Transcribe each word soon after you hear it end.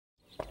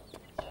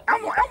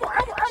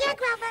Yeah,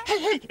 Grover.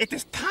 Hey, it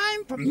is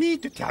time for me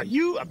to tell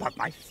you about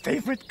my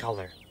favorite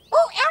color.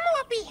 Oh, Elmo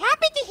will be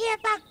happy to hear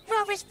about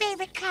Grover's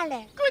favorite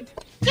color. Good.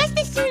 Just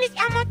as soon as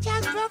Elmo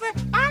tells Grover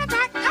all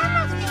about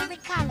Elmo's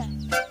favorite color.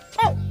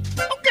 Oh,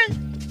 okay.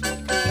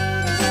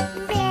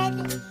 Red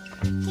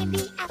can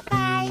be a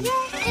fire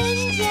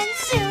engine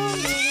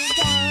zooming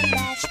down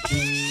the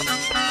street.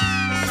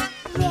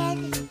 Red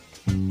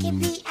can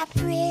be a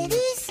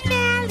pretty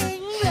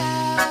smelling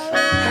rose.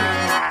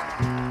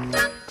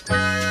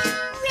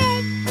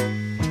 Red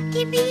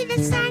can be the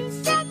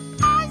sunset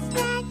as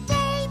the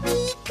day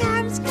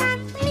becomes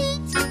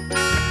complete.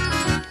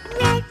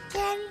 Red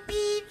can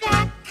be the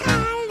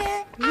color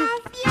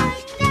of your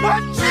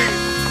nose.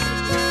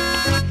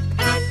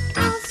 And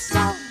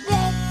also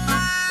red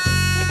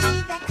can be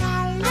the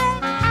color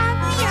of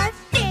your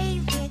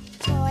favorite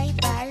toy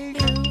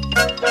balloon.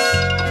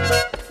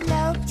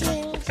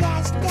 Floating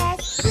just as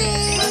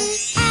pretty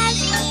as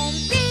can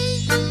be.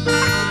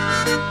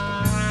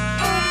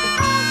 And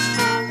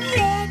also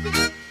red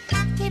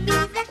can be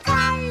the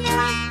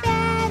color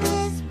that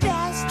is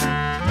best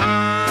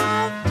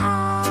of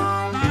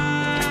all.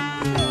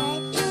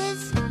 Red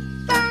is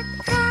the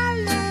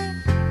color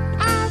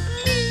of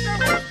me.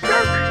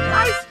 Very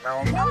nice,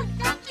 Elmo.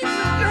 Thank you,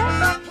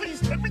 Now,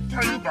 please, let me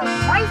tell you about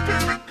my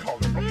favorite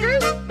color, okay?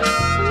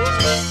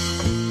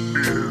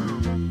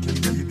 Blue can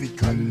be the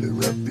color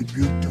of the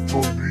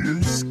beautiful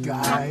blue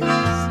skies.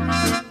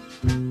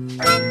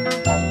 And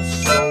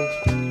also,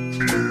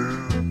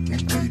 blue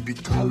can be the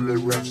color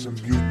of some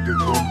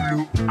beautiful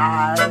blue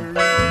eyes.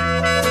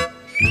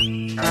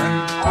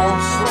 And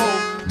also,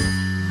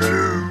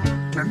 blue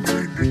can be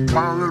the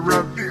color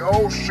of the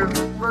ocean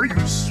where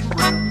you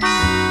swim.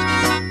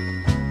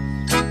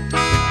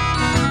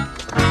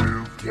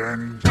 Blue can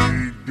be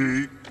the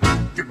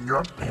ink in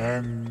your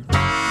pen. A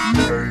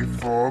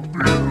for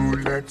blue,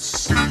 let's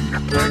sing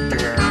it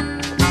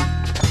again.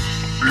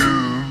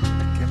 Blue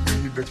can be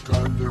the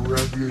color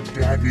of your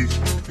daddy's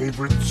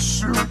favorite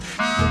suit.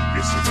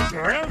 Yes, it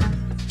can.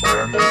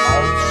 And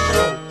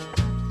also,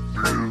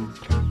 blue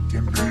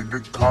can be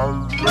the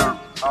color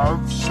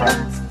of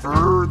some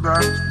fur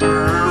that's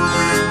very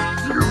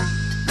cute.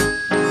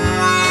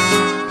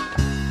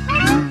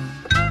 Blue,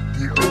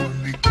 the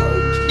only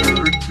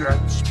color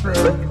that's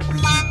spelled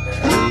with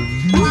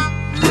L-U.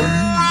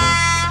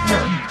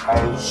 And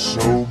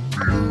also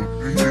blue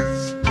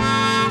is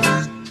the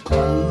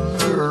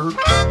color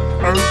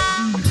of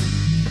me.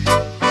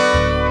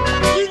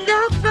 You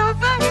know,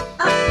 Grover,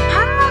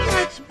 Elmo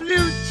likes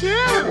blue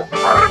too.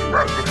 I'm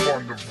rather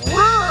fond of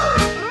red.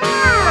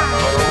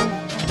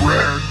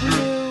 Red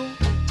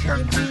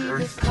can be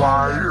a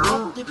fire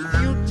The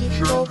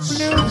beautiful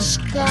blue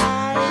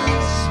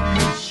skies.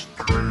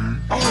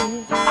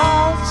 And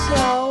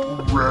also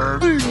Red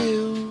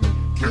blue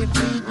can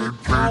be a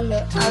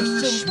color of some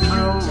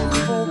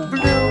beautiful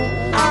blue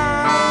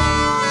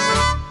eyes.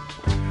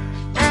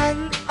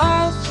 And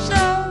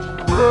also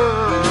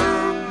red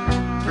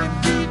can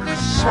be the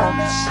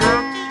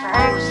sunset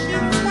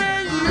ocean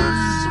where you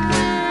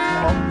swim.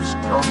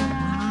 complete.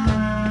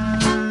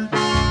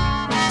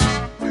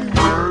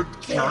 Red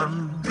can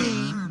be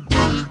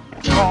the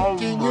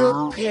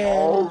color of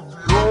your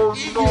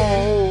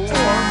nose.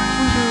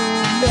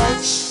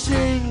 Let's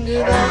sing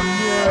it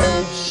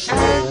again.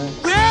 And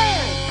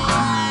red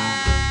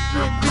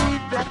can be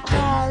the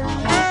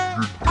color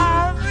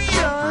of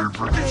your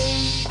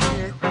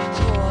favorite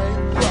toy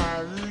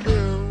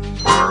balloon.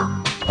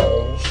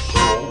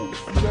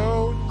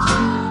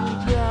 Floating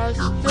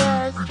just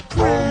as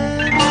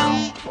pretty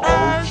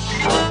as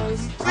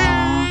can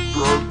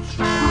be.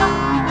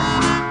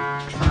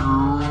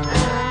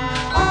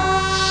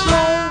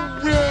 Also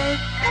red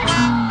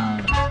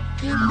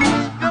can be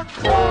the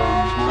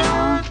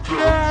color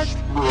that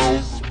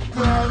is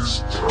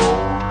best of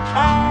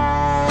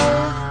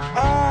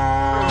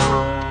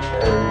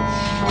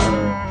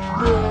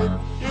red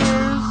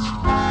is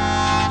the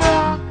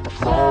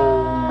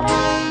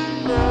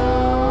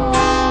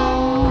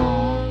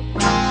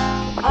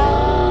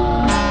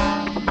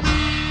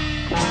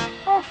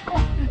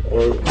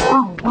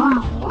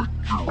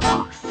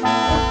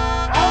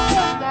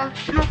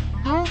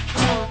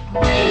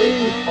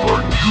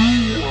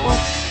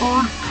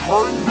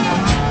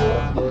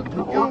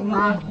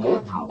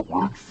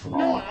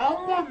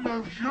Elmo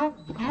loves your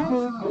red flag.